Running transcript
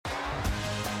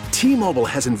T-Mobile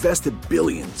has invested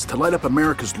billions to light up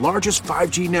America's largest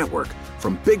 5G network,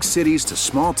 from big cities to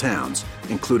small towns,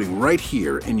 including right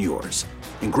here in yours.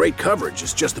 And great coverage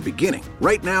is just the beginning.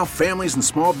 Right now, families and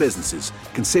small businesses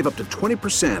can save up to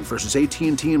 20% versus AT&T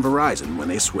and Verizon when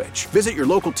they switch. Visit your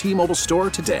local T-Mobile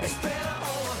store today.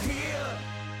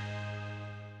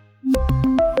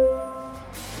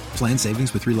 Plan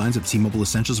savings with 3 lines of T-Mobile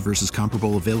Essentials versus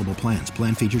comparable available plans.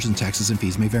 Plan features and taxes and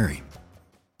fees may vary.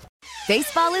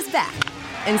 Baseball is back,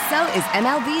 and so is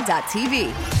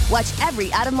MLB.tv. Watch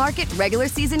every out-of-market regular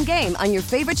season game on your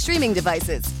favorite streaming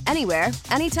devices, anywhere,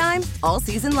 anytime, all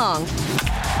season long.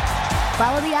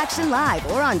 Follow the action live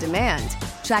or on demand.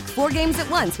 Track 4 games at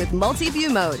once with multi-view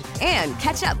mode and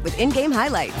catch up with in-game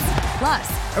highlights.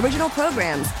 Plus, original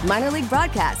programs, minor league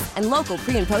broadcasts, and local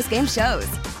pre- and post-game shows.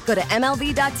 Go to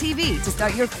MLB.tv to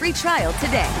start your free trial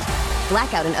today.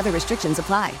 Blackout and other restrictions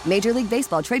apply. Major League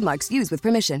Baseball trademarks used with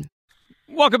permission.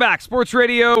 Welcome back. Sports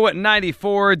Radio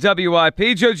 94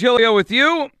 WIP. Joe Giglio with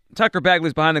you. Tucker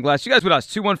Bagley's behind the glass. You guys with us.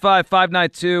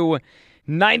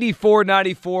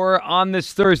 215-592-9494 on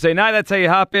this Thursday night. That's how you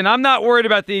hop in. I'm not worried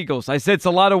about the Eagles. I said it's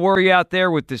a lot of worry out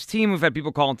there with this team. We've had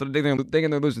people calling thinking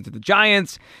they're losing to the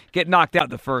Giants, get knocked out in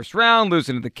the first round,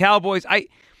 losing to the Cowboys.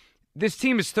 This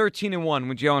team is 13-1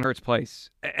 when Jalen Hurts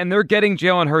plays, and they're getting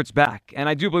Jalen Hurts back. And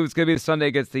I do believe it's going to be the Sunday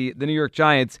against the New York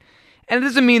Giants. And it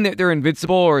doesn't mean that they're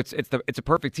invincible or it's a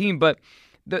perfect team, but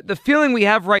the feeling we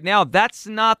have right now, that's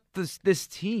not this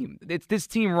team. It's this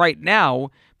team right now.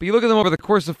 But you look at them over the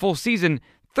course of the full season,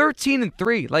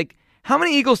 13-3. Like, how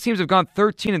many Eagles teams have gone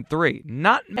 13-3?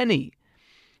 Not many.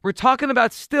 We're talking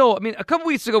about still. I mean, a couple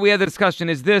weeks ago we had the discussion: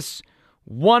 is this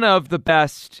one of the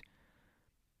best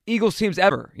Eagles teams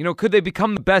ever? You know, could they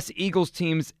become the best Eagles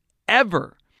teams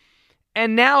ever?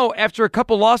 And now, after a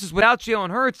couple losses without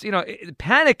Jalen Hurts,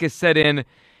 panic is set in,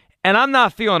 and I'm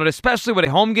not feeling it, especially with a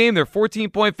home game. They're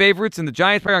 14-point favorites, and the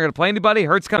Giants probably aren't going to play anybody.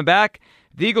 Hurts coming back.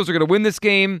 The Eagles are going to win this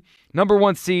game, number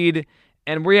 1 seed,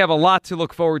 and we have a lot to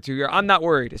look forward to here. I'm not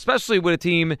worried, especially with a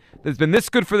team that's been this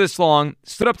good for this long,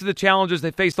 stood up to the challenges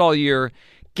they faced all year,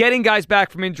 getting guys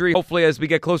back from injury, hopefully, as we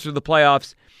get closer to the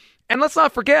playoffs. And let's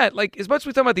not forget, as much as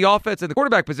we talk about the offense and the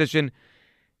quarterback position,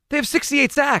 they have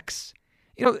 68 sacks.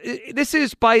 This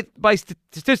is, by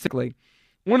statistically,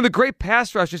 one of the great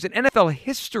pass rushes in NFL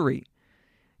history.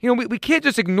 We can't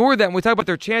just ignore that when we talk about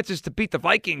their chances to beat the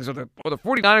Vikings or the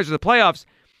 49ers or the playoffs.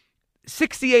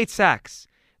 68 sacks.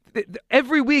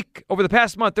 Every week over the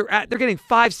past month, they're getting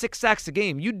 5-6 sacks a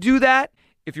game. You do that,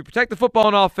 if you protect the football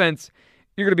and offense,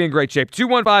 you're going to be in great shape.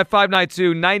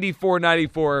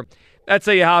 215-592-9494. That's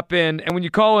how you hop in. And when you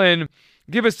call in,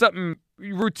 give us something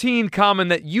routine, common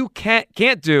that you can't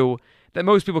do that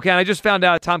most people can. I just found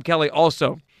out Tom Kelly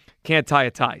also can't tie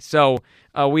a tie. So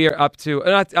we are up to,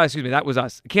 that was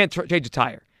us. Can't change a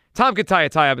tire. Tom could tie a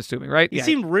tie, I'm assuming, right? He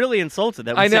seemed really insulted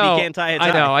that we said he can't tie a tie.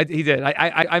 I know, he did.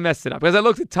 I messed it up because I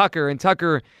looked at Tucker, and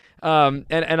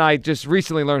I just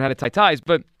recently learned how to tie ties.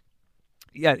 But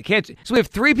yeah, can't. So we have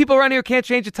 3 people around here who can't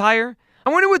change a tire. I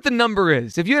wonder what the number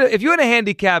is. If you had a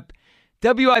handicap,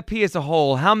 WIP as a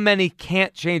whole, how many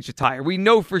can't change a tire? We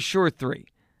know for sure 3.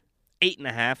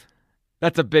 8.5.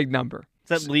 That's a big number.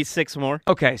 It's at least 6 more.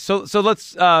 Okay, so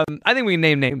let's. I think we can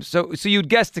name names. So you'd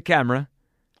guess the camera.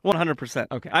 100%.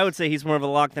 Okay, I would say he's more of a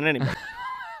lock than anybody.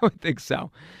 I would think so.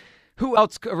 Who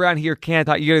else around here can't?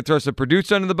 You gonna throw some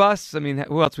producer under the bus? I mean,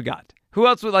 who else we got? Who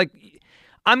else would like?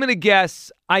 I'm gonna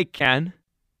guess Ike can.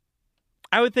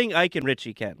 I would think Ike and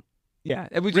Richie can. Yeah,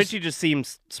 Richie just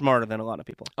seems smarter than a lot of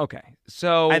people. Okay,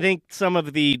 so I think some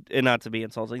of the, and not to be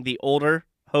insulting, the older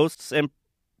hosts and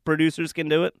producers can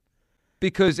do it.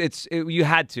 Because you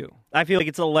had to. I feel like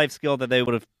it's a life skill that they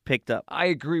would have picked up. I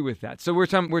agree with that. So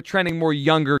we're trending more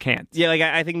younger can't. Yeah,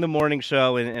 I think the morning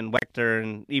show and Wechter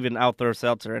and even Outdoor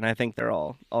Seltzer, and I think they're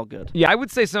all good. Yeah, I would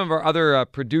say some of our other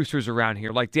producers around here,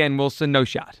 like Dan Wilson, no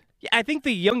shot. Yeah, I think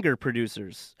the younger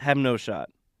producers have no shot.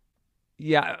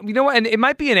 Yeah, you know what? And it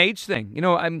might be an age thing.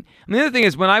 The other thing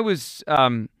is when I was,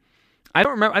 I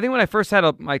don't remember. I think when I first had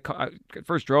my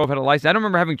first drove, had a license. I don't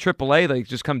remember having AAA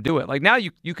just come do it. Like now,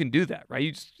 you can do that,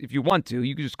 right? If you want to,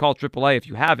 you can just call AAA if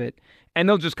you have it, and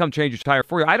they'll just come change your tire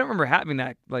for you. I don't remember having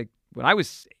that when I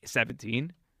was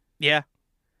 17. Yeah,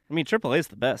 I mean AAA is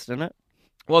the best, isn't it?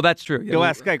 Well, that's true. Go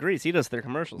ask Guy Grease. He does their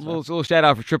commercials. A little shout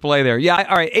out for AAA there. Yeah,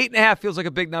 all right. 8.5 feels like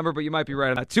a big number, but you might be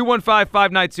right on that.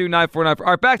 215-592-9494. All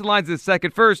right, back to the lines in a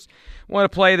second. First, I want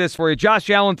to play this for you. Josh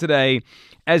Allen today,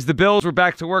 as the Bills were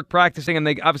back to work practicing, and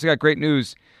they obviously got great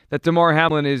news that Damar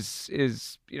Hamlin was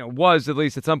at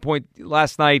least at some point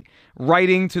last night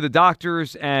writing to the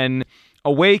doctors and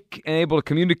awake and able to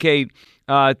communicate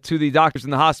to the doctors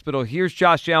in the hospital. Here's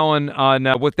Josh Allen on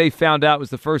what they found out was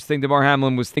the first thing Damar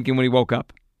Hamlin was thinking when he woke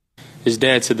up. His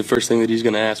dad said the first thing that he's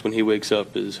going to ask when he wakes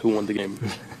up is who won the game.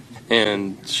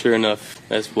 And sure enough,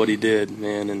 that's what he did,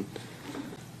 man. And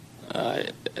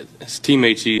as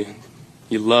teammates, you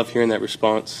love hearing that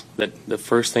response. That the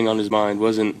first thing on his mind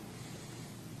wasn't,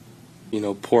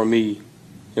 poor me.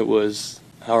 It was,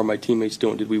 how are my teammates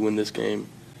doing? Did we win this game?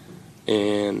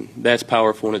 And that's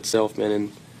powerful in itself, man.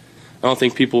 And I don't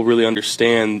think people really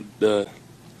understand the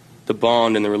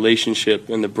bond and the relationship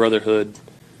and the brotherhood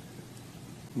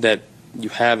that you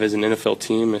have as an NFL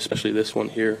team, especially this one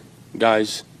here.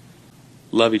 Guys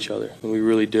love each other, and we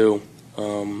really do.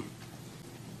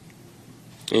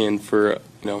 And for,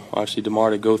 obviously Damar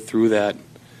to go through that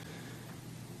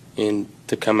and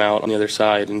to come out on the other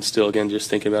side and still, again, just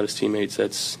thinking about his teammates,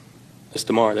 that's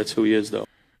Damar. That's who he is, though.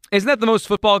 Isn't that the most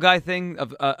football guy thing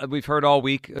we've heard all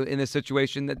week in this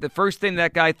situation? That the first thing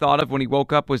that guy thought of when he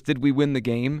woke up was, did we win the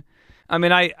game? I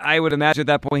mean, I would imagine at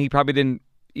that point he probably didn't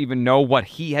even know what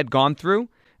he had gone through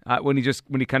when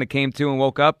he kind of came to and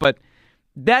woke up. But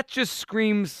that just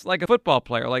screams like a football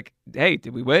player. Like, hey,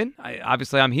 did we win?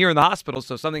 Obviously, I'm here in the hospital,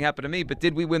 so something happened to me. But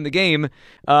did we win the game?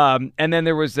 And then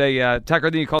there was Tucker,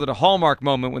 then you called it a hallmark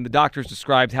moment when the doctors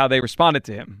described how they responded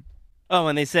to him. Oh,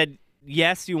 and they said,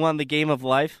 yes, you won the game of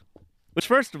life. Which,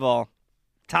 first of all,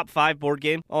 top 5 board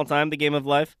game all time, the game of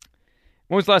life.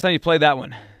 When was the last time you played that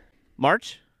one?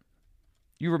 March.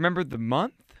 You remember the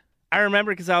month? I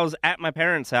remember because I was at my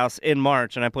parents' house in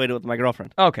March, and I played it with my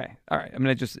girlfriend. Okay, all right. I mean,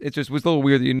 it just was a little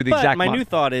weird that you knew the exact month. But my new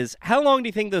thought is, how long do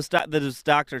you think those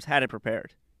doctors had it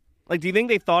prepared? Like, do you think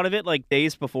they thought of it, like,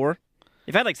 days before?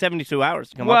 They've had, like, 72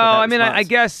 hours to come up with that response. Well, I mean, I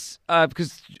guess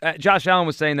because Josh Allen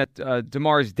was saying that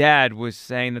Damar's dad was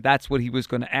saying that that's what he was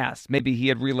going to ask. Maybe he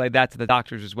had relayed that to the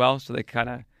doctors as well, so they kind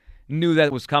of knew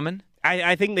that was coming.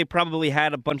 I think they probably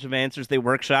had a bunch of answers they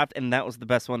workshopped, and that was the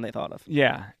best one they thought of.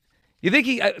 Yeah. You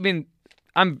think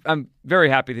I'm very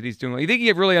happy that he's doing it. You think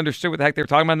he really understood what the heck they were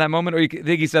talking about in that moment? Or you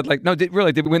think he said, like, no, did we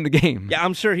win the game? Yeah,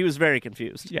 I'm sure he was very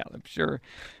confused. Yeah, I'm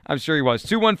sure he was.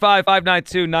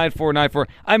 215-592-9494.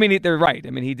 I mean, they're right. I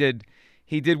mean, he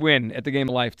did win at the game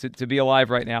of life. To be alive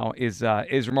right now is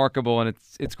remarkable, and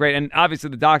it's great. And obviously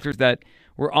the doctors that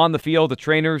were on the field, the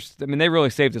trainers, I mean, they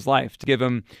really saved his life to give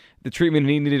him the treatment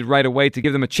he needed right away, to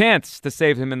give them a chance to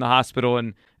save him in the hospital.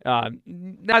 And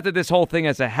not that this whole thing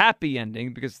has a happy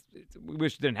ending, because we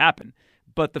wish it didn't happen,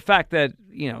 but the fact that,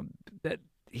 that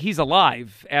he's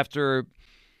alive after,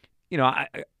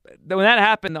 when that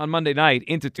happened on Monday night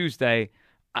into Tuesday,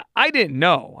 I didn't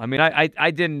know. I mean, I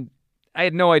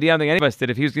had no idea. I don't think any of us did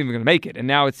if he was even going to make it. And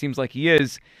now it seems like he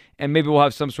is, and maybe we'll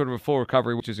have some sort of a full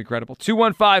recovery, which is incredible.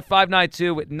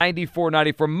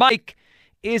 215-592-9494. Mike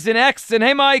is in Exton.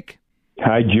 Hey, Mike.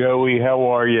 Hi, Joey. How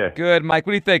are you? Good, Mike.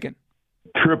 What are you thinking?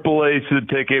 AAA's the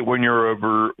ticket when you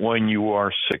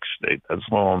are 60. That's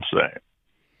all I'm saying.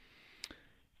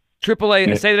 AAA,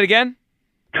 yeah. Say that again?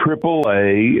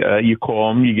 AAA, you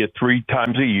call them, you get 3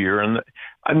 times a year. And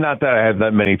not that I have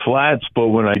that many flats, but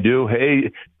when I do,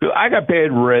 hey, I got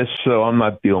bad wrists, so I'm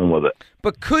not dealing with it.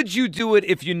 But could you do it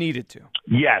if you needed to?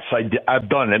 Yes, I've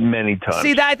done it many times.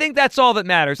 See, I think that's all that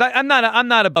matters. I'm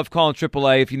not above calling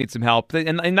AAA if you need some help.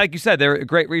 And like you said, they're a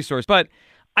great resource. But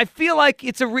I feel like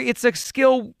it's a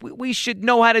skill we should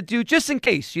know how to do just in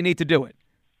case you need to do it.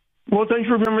 Well, don't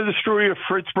you remember the story of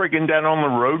Fritz breaking down on the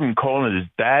road and calling his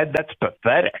dad? That's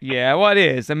pathetic. Yeah, well, it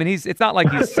is. I mean, it's not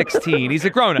like he's 16. He's a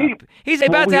grown-up. He's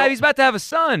about to have a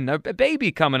son, a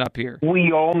baby coming up here.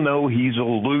 We all know he's a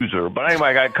loser. But anyway,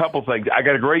 I got a couple things. I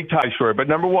got a great tie story. But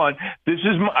number one,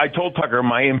 I told Tucker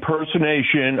my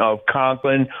impersonation of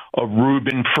Conklin of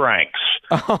Reuben Franks.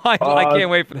 Oh, I can't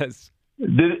wait for this.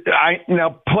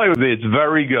 Now play with it. It's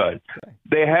very good.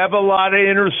 They have a lot of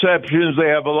interceptions. They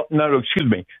have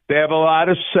They have a lot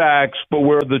of sacks, but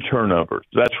where are the turnovers?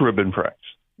 That's Reuben Franks.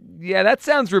 Yeah, that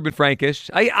sounds Reuben Frankish.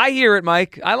 I hear it,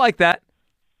 Mike. I like that.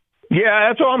 Yeah,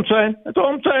 that's all I'm saying. I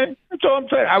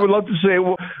would love to say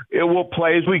it will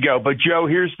play as we go. But, Joe,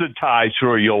 here's the tie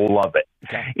story. You'll love it.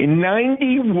 Okay. In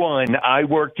 91, I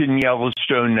worked in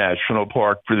Yellowstone National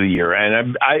Park for the year,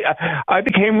 and I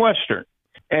became Western.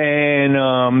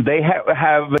 And they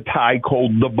have a tie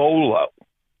called the Bolo.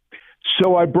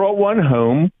 So I brought one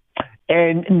home,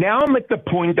 and now I'm at the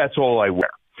point that's all I wear.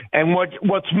 And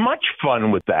what's much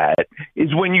fun with that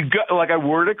is when you go, like I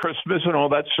wore it at Christmas and all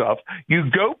that stuff, you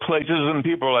go places and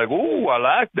people are like, oh, I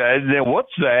like that. And then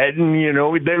what's that? And, they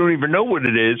don't even know what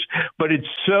it is. But it's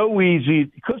so easy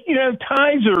because,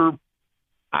 ties are,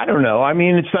 I don't know. I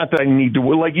mean, it's not that I need to,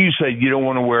 like you said, you don't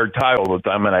want to wear a tie all the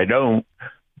time, and I don't.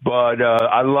 But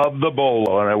I love the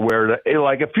bolo, and I wear it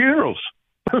like at funerals.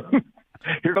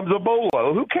 Here comes the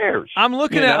bolo. Who cares? I'm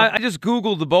looking at. I just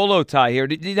Googled the bolo tie here.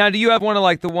 Now, do you have one of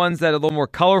like the ones that are a little more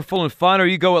colorful and fun, or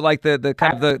you go with like the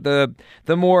kind of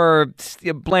the more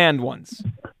bland ones?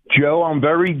 Joe, I'm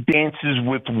very dances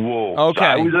with wolves. Okay.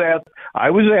 I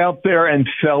was out there and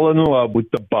fell in love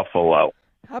with the buffalo.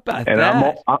 How about and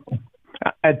that? I'm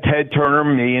at Ted Turner,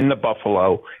 me and the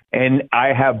buffalo, and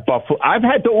I have buffalo. I've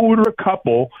had to order a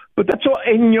couple, but that's all.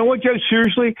 And you know what, Joe?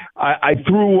 Seriously, I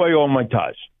threw away all my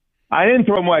ties. I didn't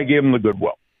throw them away. I gave them the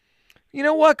Goodwill. You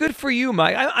know what? Good for you,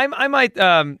 Mike. I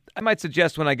might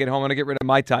suggest when I get home, when I get rid of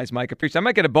my ties, Mike. I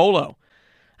might get a bolo.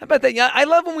 How about that? Yeah, I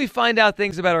love when we find out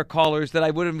things about our callers that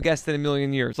I wouldn't have guessed in a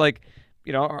million years. Like,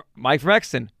 Mike from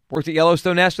Exton worked at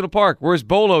Yellowstone National Park. Where's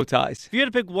bolo ties? If you had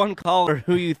to pick one caller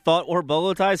who you thought wore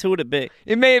bolo ties, who would it be?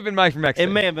 It may have been Mike from Exton.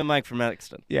 It may have been Mike from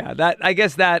Exton. Yeah, I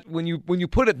guess that when you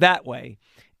put it that way,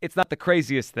 it's not the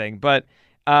craziest thing. But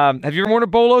have you ever worn a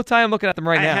bolo tie? I'm looking at them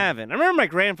right now. I haven't. I remember my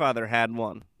grandfather had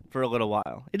one for a little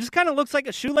while. It just kind of looks like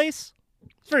a shoelace.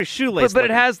 It's very shoelace. But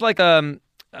it has like a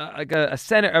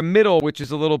center, a middle, which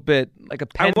is a little bit like a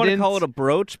pendant. I want to call it a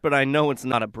brooch, but I know it's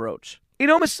not a brooch. It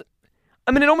almost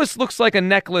looks like a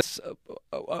necklace,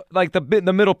 like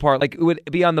the middle part, like it would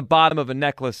be on the bottom of a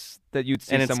necklace that you'd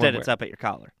see someone wear. And instead, it's up at your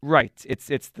collar. Right. It's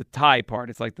the tie part.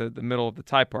 It's like the middle of the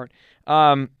tie part.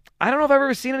 I don't know if I've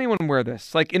ever seen anyone wear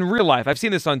this, like in real life. I've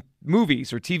seen this on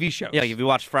movies or TV shows. Yeah, have you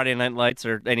watched Friday Night Lights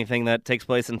or anything that takes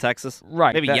place in Texas?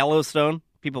 Right. Maybe Yellowstone.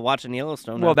 People watching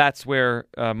Yellowstone. Well, that's where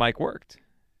Mike worked.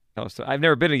 Yellowstone. I've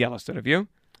never been to Yellowstone. Have you?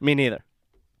 Me neither.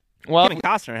 Well, Kevin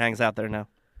Costner hangs out there now.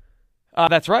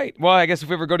 That's right. Well, I guess if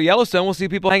we ever go to Yellowstone, we'll see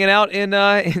people hanging out in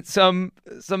some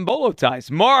bolo ties.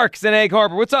 Mark's in Egg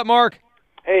Harbor. What's up, Mark?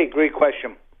 Hey, great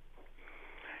question.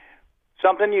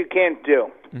 Something you can't do.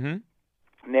 Mm-hmm.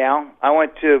 Now, I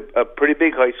went to a pretty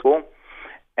big high school,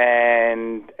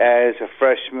 and as a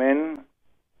freshman,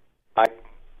 I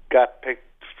got picked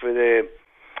for the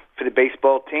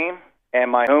baseball team, and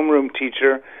my homeroom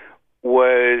teacher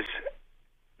was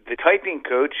the typing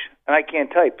coach, and I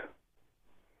can't type.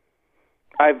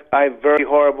 I've very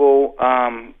horrible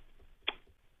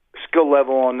skill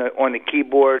level on the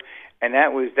keyboard, and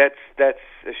that's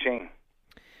a shame.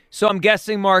 So I'm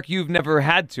guessing, Mark, you've never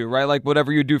had to, right? Like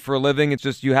whatever you do for a living, it's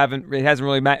just it hasn't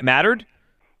really mattered?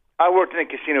 I worked in a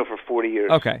casino for 40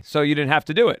 years. Okay, so you didn't have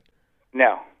to do it?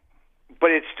 No.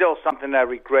 But it's still something I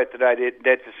regret that I did.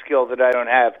 That's a skill that I don't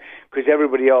have because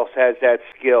everybody else has that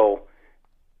skill,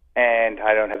 and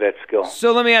I don't have that skill.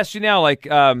 So let me ask you now, like,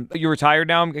 you're retired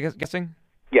now, I'm guessing?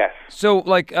 Yes. So,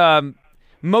 like,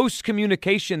 most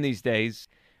communication these days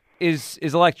is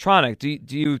electronic. Do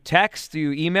you text? Do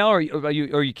you email, or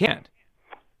you can't?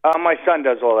 My son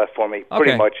does all that for me,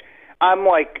 pretty much. I'm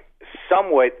like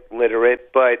somewhat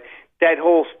literate, but that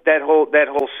whole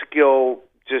skill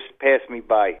just passed me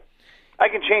by. I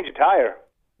can change a tire.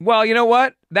 Well, you know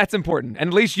what? That's important, and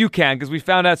at least you can, because we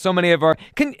found out so many of our.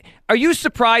 Are you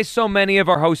surprised so many of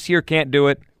our hosts here can't do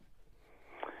it?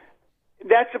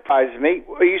 That surprises me.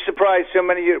 Are you surprised so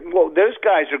many? Well, those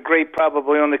guys are great,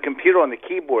 probably on the computer, on the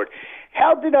keyboard.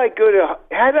 How did I go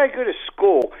to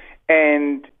school?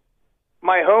 And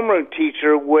my homeroom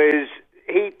teacher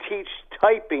he teach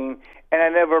typing, and I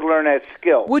never learned that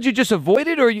skill. Would you just avoid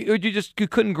it, or you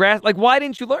couldn't grasp? Like, why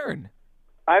didn't you learn?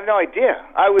 I have no idea.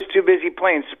 I was too busy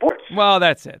playing sports. Well,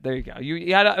 that's it. There you go.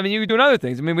 You had. I mean, you were doing other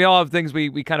things. I mean, we all have things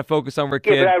we kind of focus on when we're a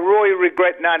kid. Yeah, but I really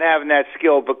regret not having that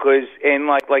skill because, and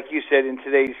like you said, in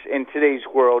today's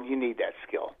world, you need that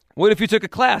skill. What if you took a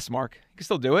class, Mark? You can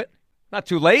still do it. Not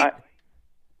too late.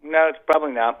 No, it's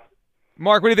probably not.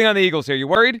 Mark, what do you think on the Eagles here? You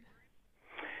worried?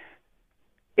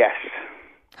 Yes.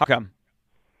 How come?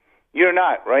 You're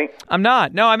not, right? I'm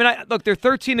not. No, I mean, look, they're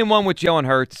 13-1 with Jalen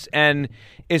Hurts, and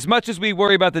as much as we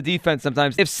worry about the defense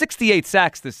sometimes, they have 68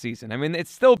 sacks this season. I mean,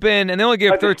 it's still been, and they only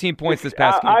gave 13 points this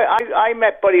past game. I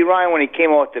met Buddy Ryan when he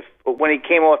came off.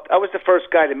 I was the first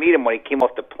guy to meet him when he came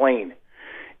off the plane,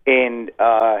 and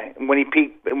when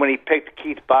he picked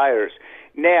Keith Byers.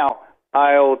 Now,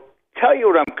 I'll tell you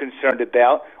what I'm concerned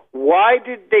about. Why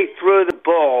did they throw the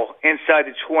ball inside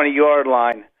the 20-yard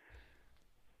line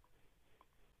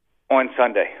on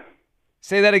Sunday?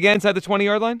 Say that again, inside the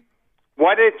 20-yard line?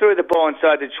 Why did they throw the ball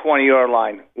inside the 20-yard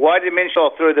line? Why did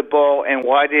Minshew throw the ball, and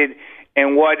why did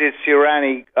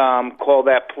Sirianni call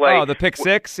that play? Oh, the pick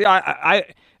six? Yeah, I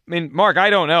mean, Mark, I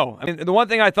don't know. I mean, the one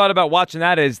thing I thought about watching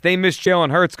that is they missed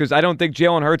Jalen Hurts because I don't think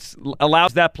Jalen Hurts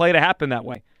allows that play to happen that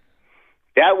way.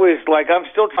 That was like I'm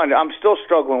still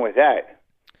struggling with that.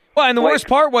 Well, and the worst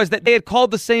part was that they had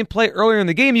called the same play earlier in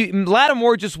the game.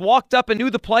 Lattimore just walked up and knew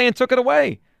the play and took it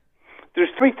away. there's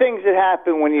three things that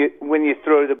happen when you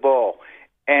throw the ball,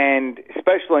 and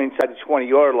especially inside the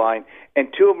 20-yard line,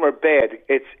 and two of them are bad.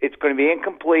 It's going to be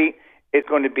incomplete. It's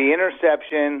going to be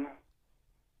interception,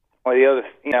 or the other.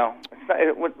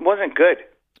 It wasn't good.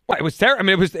 Well, it was terrible. I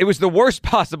mean, it was the worst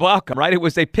possible outcome, right? It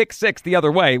was a pick six the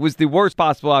other way. It was the worst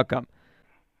possible outcome.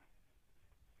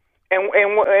 And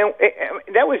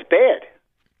that was bad.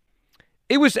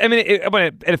 It was. I mean, it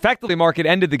effectively, Mark, it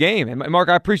ended the game. And Mark,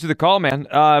 I appreciate the call, man.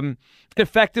 It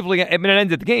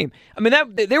ended the game. I mean,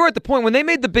 they were at the point when they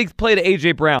made the big play to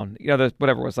A.J. Brown. The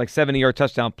whatever it was, like 70-yard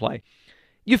touchdown play.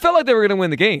 You felt like they were going to win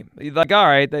the game. Like, all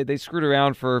right, they screwed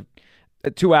around for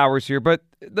 2 hours here, but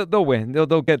they'll win.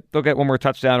 They'll get one more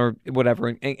touchdown or whatever,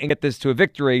 and get this to a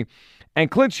victory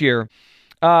and clinch here.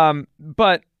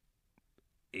 But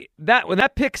when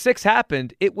that pick six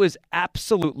happened, it was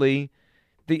absolutely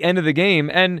the end of the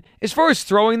game. And as far as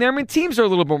throwing there, I mean, teams are a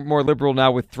little bit more liberal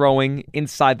now with throwing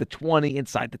inside the 20,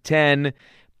 inside the 10,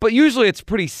 but usually it's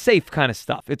pretty safe kind of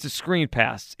stuff. It's a screen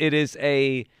pass. It is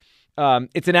it's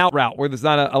an out route where there's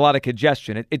not a lot of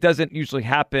congestion. It doesn't usually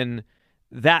happen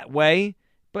that way,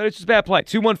 but it's just bad play.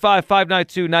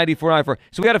 215-592-9494.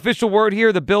 So we got official word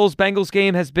here. The Bills-Bengals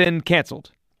game has been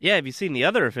canceled. Yeah, have you seen the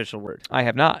other official word? I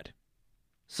have not.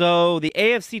 So the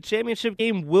AFC Championship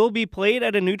game will be played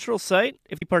at a neutral site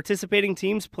if the participating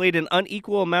teams played an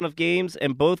unequal amount of games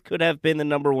and both could have been the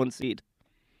number one seed.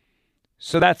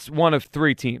 So that's one of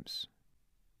three teams.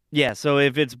 Yeah, so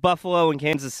if it's Buffalo and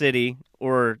Kansas City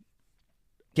or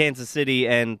Kansas City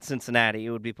and Cincinnati, it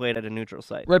would be played at a neutral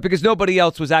site. Right, because nobody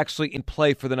else was actually in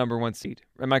play for the number one seed.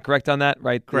 Am I correct on that?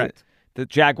 Right. Correct. The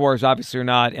Jaguars obviously are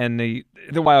not, and the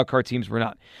wild card teams were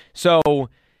not. So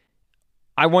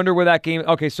I wonder where that game.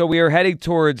 Okay, so we are heading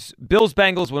towards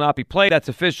Bills-Bengals will not be played. That's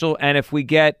official. And if we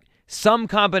get some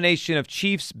combination of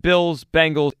Chiefs, Bills,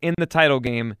 Bengals in the title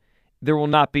game, there will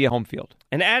not be a home field.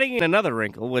 And adding in another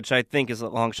wrinkle, which I think is a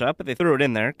long shot, but they threw it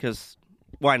in there because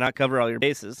why not cover all your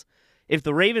bases? If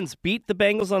the Ravens beat the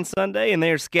Bengals on Sunday and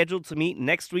they are scheduled to meet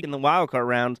next week in the wildcard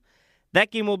round,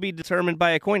 that game will be determined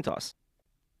by a coin toss.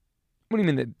 What do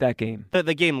you mean that game?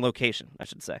 The game location, I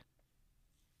should say.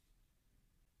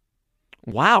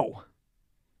 Wow.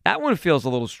 That one feels a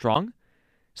little strong.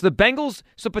 So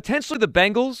potentially the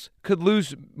Bengals could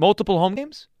lose multiple home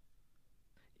games?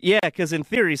 Yeah, because in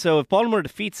theory, so if Baltimore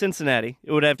defeats Cincinnati,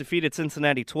 it would have defeated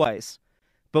Cincinnati twice,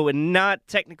 but would not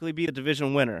technically be the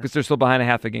division winner. Because they're still behind a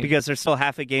half a game. Because they're still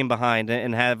half a game behind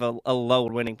and have a low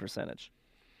winning percentage.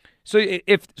 So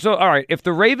all right, if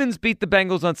the Ravens beat the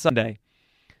Bengals on Sunday,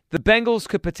 the Bengals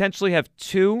could potentially have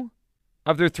two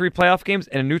of their three playoff games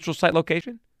in a neutral site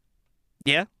location?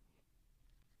 Yeah.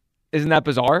 Isn't that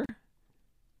bizarre?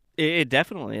 It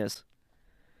definitely is.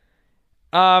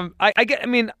 I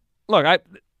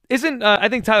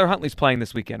think Tyler Huntley's playing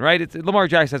this weekend, right? Lamar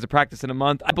Jackson has a practice in a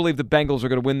month. I believe the Bengals are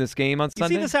going to win this game on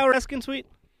Sunday. You see this Howard Eskin tweet?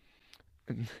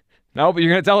 No, but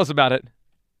you're going to tell us about it.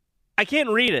 I can't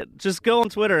read it. Just go on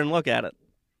Twitter and look at it.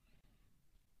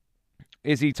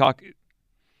 Is he talking?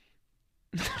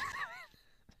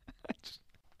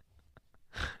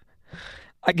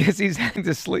 I guess he's having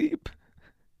to sleep.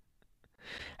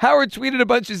 Howard tweeted a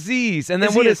bunch of Z's, and then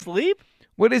is he asleep?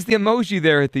 What is the emoji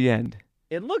there at the end?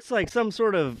 It looks like some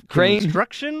sort of crane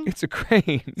construction. It's a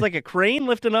crane. It's like a crane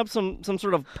lifting up some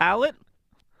sort of pallet,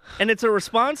 and it's a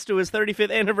response to his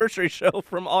 35th anniversary show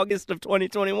from August of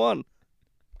 2021.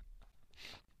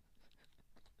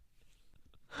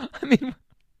 I mean,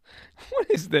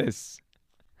 what is this?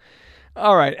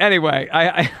 All right. Anyway,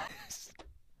 I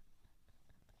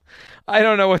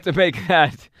don't know what to make of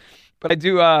that, but I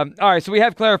do. All right, so we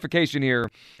have clarification here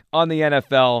on the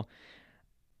NFL.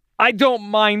 I don't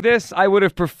mind this. I would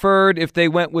have preferred if they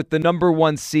went with the number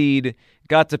one seed,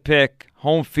 got to pick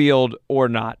home field or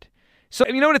not. So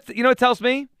you know what it tells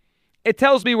me? It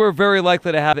tells me we're very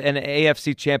likely to have an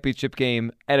AFC championship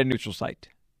game at a neutral site.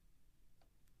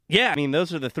 Yeah, I mean,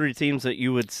 those are the three teams that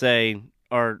you would say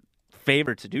are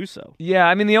favored to do so. Yeah,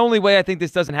 I mean, the only way I think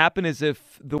this doesn't happen is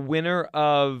if the winner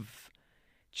of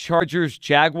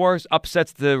Chargers-Jaguars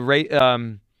upsets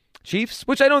the Chiefs,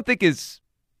 which I don't think is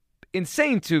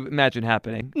insane to imagine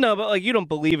happening. No, but you don't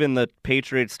believe in the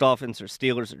Patriots, Dolphins, or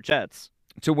Steelers, or Jets.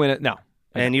 To win it, no.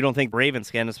 And you don't think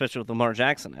Ravens can, especially with Lamar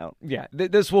Jackson out. Yeah,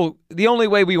 the only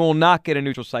way we will not get a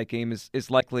neutral site game is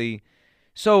likely.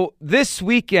 So this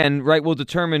weekend, right, will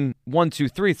determine 1, 2,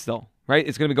 3 still, right?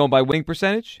 It's going to be going by winning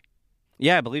percentage?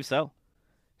 Yeah, I believe so.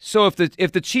 So if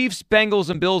the Chiefs, Bengals,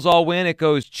 and Bills all win, it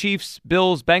goes Chiefs,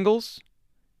 Bills, Bengals,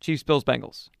 Chiefs, Bills,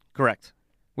 Bengals. Correct.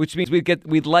 Which means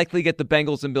we'd likely get the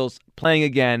Bengals and Bills playing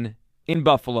again in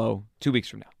Buffalo 2 weeks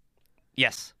from now.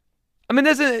 Yes. I mean,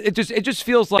 it just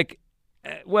feels like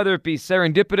whether it be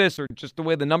serendipitous or just the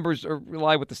way the numbers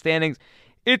rely with the standings,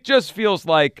 it just feels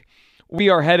like we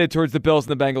are headed towards the Bills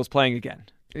and the Bengals playing again.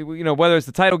 Whether it's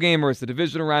the title game or it's the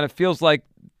divisional round, it feels like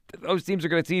those teams are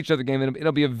going to see each other game, and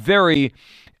it'll be a very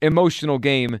emotional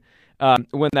game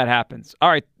when that happens. All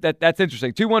right, that's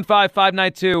interesting.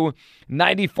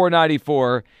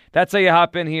 215-592-9494. That's how you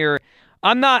hop in here.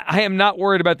 I am not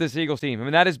worried about this Eagles team. I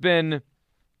mean, that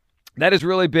has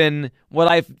really been what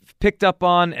I've picked up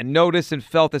on and noticed and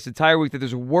felt this entire week, that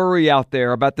there's a worry out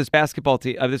there about this basketball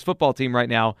team, this football team right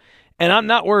now. And I'm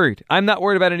not worried. I'm not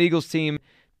worried about an Eagles team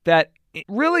that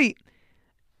really,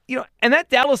 and that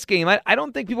Dallas game, I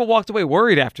don't think people walked away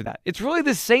worried after that. It's really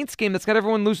the Saints game that's got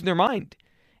everyone losing their mind.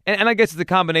 And I guess it's a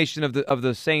combination of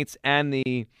the Saints and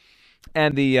the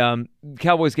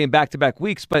Cowboys game back-to-back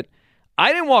weeks, but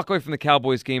I didn't walk away from the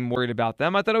Cowboys game worried about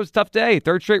them. I thought it was a tough day,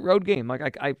 third straight road game.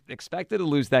 Like I expected to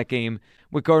lose that game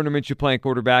with Gardner Minshew playing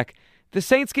quarterback. The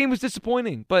Saints game was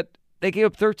disappointing, but they gave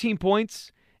up 13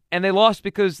 points, and they lost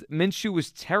because Minshew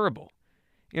was terrible.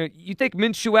 You take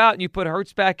Minshew out and you put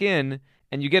Hurts back in,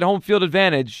 and you get home field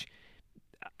advantage.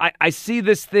 I see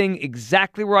this thing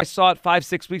exactly where I saw it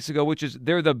 5-6 weeks ago, which is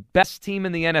they're the best team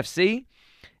in the NFC,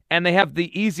 and they have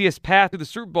the easiest path to the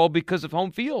Super Bowl because of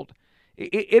home field.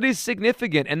 It is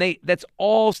significant, and that's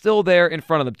all still there in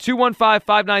front of them.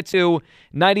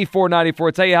 215-592-9494.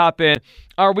 It's how you hop in.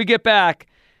 All right, we get back.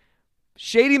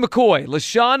 Shady McCoy,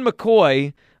 LaShawn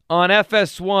McCoy on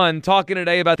FS1 talking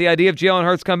today about the idea of Jalen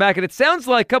Hurts come back, and it sounds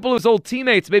like a couple of his old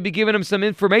teammates may be giving him some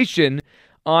information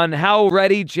on how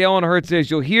ready Jalen Hurts is.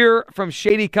 You'll hear from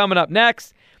Shady coming up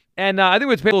next, and I think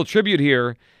we'll pay a little tribute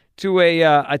here to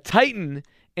a Titan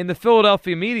in the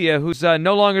Philadelphia media who's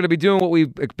no longer going to be doing what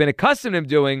we've been accustomed to him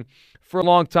doing for a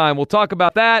long time. We'll talk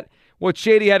about that, what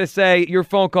Shady had to say, your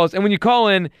phone calls. And when you call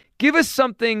in, give us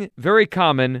something very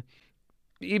common,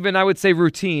 even I would say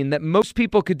routine, that most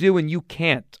people could do and you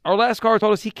can't. Our last caller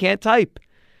told us he can't type.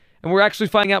 And we're actually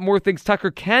finding out more things Tucker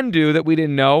can do that we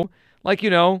didn't know. Like,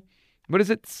 what is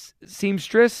it?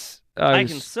 Seamstress? I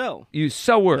can sew. You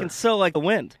sewer. I can sew like the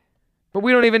wind. But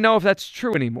we don't even know if that's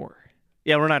true anymore.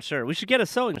 Yeah, we're not sure. We should get a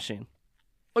sewing machine.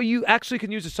 Oh, you actually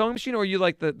can use a sewing machine, or are you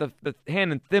like the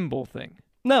hand and thimble thing?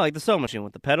 No, like the sewing machine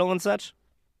with the pedal and such.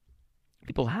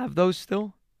 People have those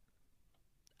still?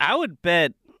 I would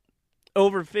bet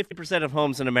over 50% of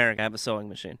homes in America have a sewing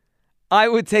machine. I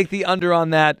would take the under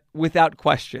on that without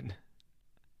question.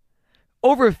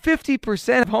 Over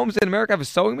 50% of homes in America have a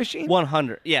sewing machine?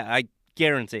 100. Yeah, I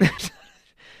guarantee it.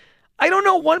 I don't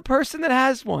know one person that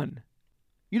has one.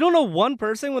 You don't know one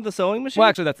person with a sewing machine? Well,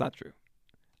 actually, that's not true.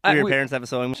 Do your parents have a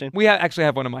sewing machine? We actually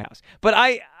have one in my house. But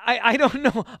I don't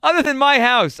know, other than my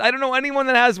house, I don't know anyone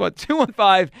that has one.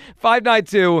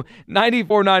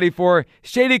 215-592-9494.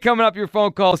 Shady coming up, your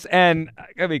phone calls. And,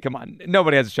 I mean, come on.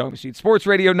 Nobody has a sewing machine. Sports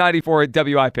Radio 94 at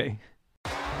WIP.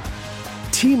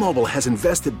 T-Mobile has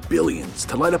invested billions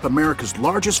to light up America's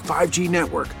largest 5G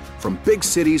network, from big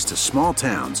cities to small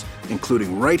towns,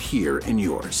 including right here in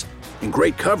yours. And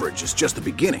great coverage is just the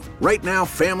beginning. Right now,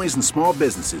 families and small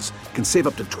businesses can save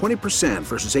up to 20%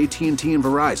 versus AT&T and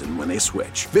Verizon when they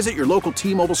switch. Visit your local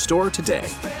T-Mobile store today.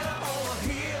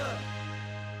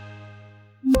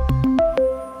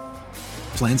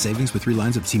 Plan savings with 3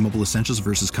 lines of T-Mobile Essentials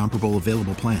versus comparable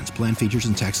available plans. Plan features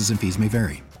and taxes and fees may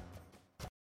vary.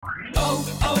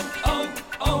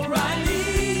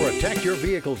 Protect your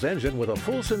vehicle's engine with a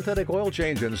full synthetic oil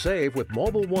change and save with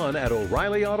Mobil 1 at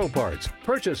O'Reilly Auto Parts.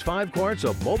 Purchase 5 quarts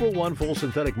of Mobil 1 full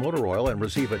synthetic motor oil and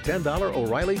receive a $10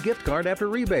 O'Reilly gift card after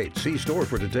rebate. See store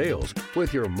for details.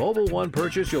 With your Mobil 1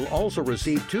 purchase, you'll also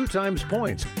receive 2 times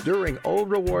points during O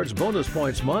Rewards Bonus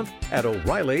Points Month at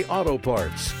O'Reilly Auto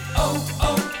Parts.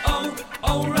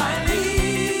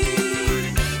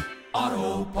 O'Reilly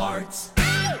Auto Parts.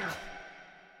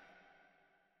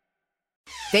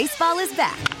 Baseball is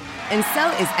back, and so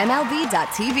is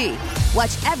MLB.tv.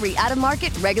 Watch every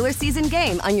out-of-market regular season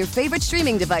game on your favorite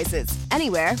streaming devices,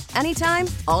 anywhere, anytime,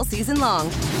 all season long.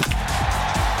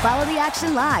 Follow the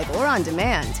action live or on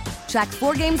demand. Track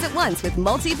 4 games at once with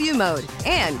multi-view mode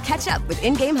and catch up with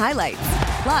in-game highlights.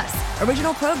 Plus,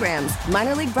 original programs,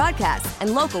 minor league broadcasts,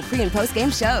 and local pre- and post-game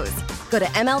shows. Go to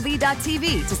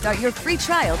MLB.tv to start your free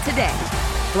trial today.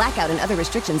 Blackout and other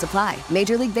restrictions apply.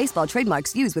 Major League Baseball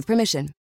trademarks used with permission.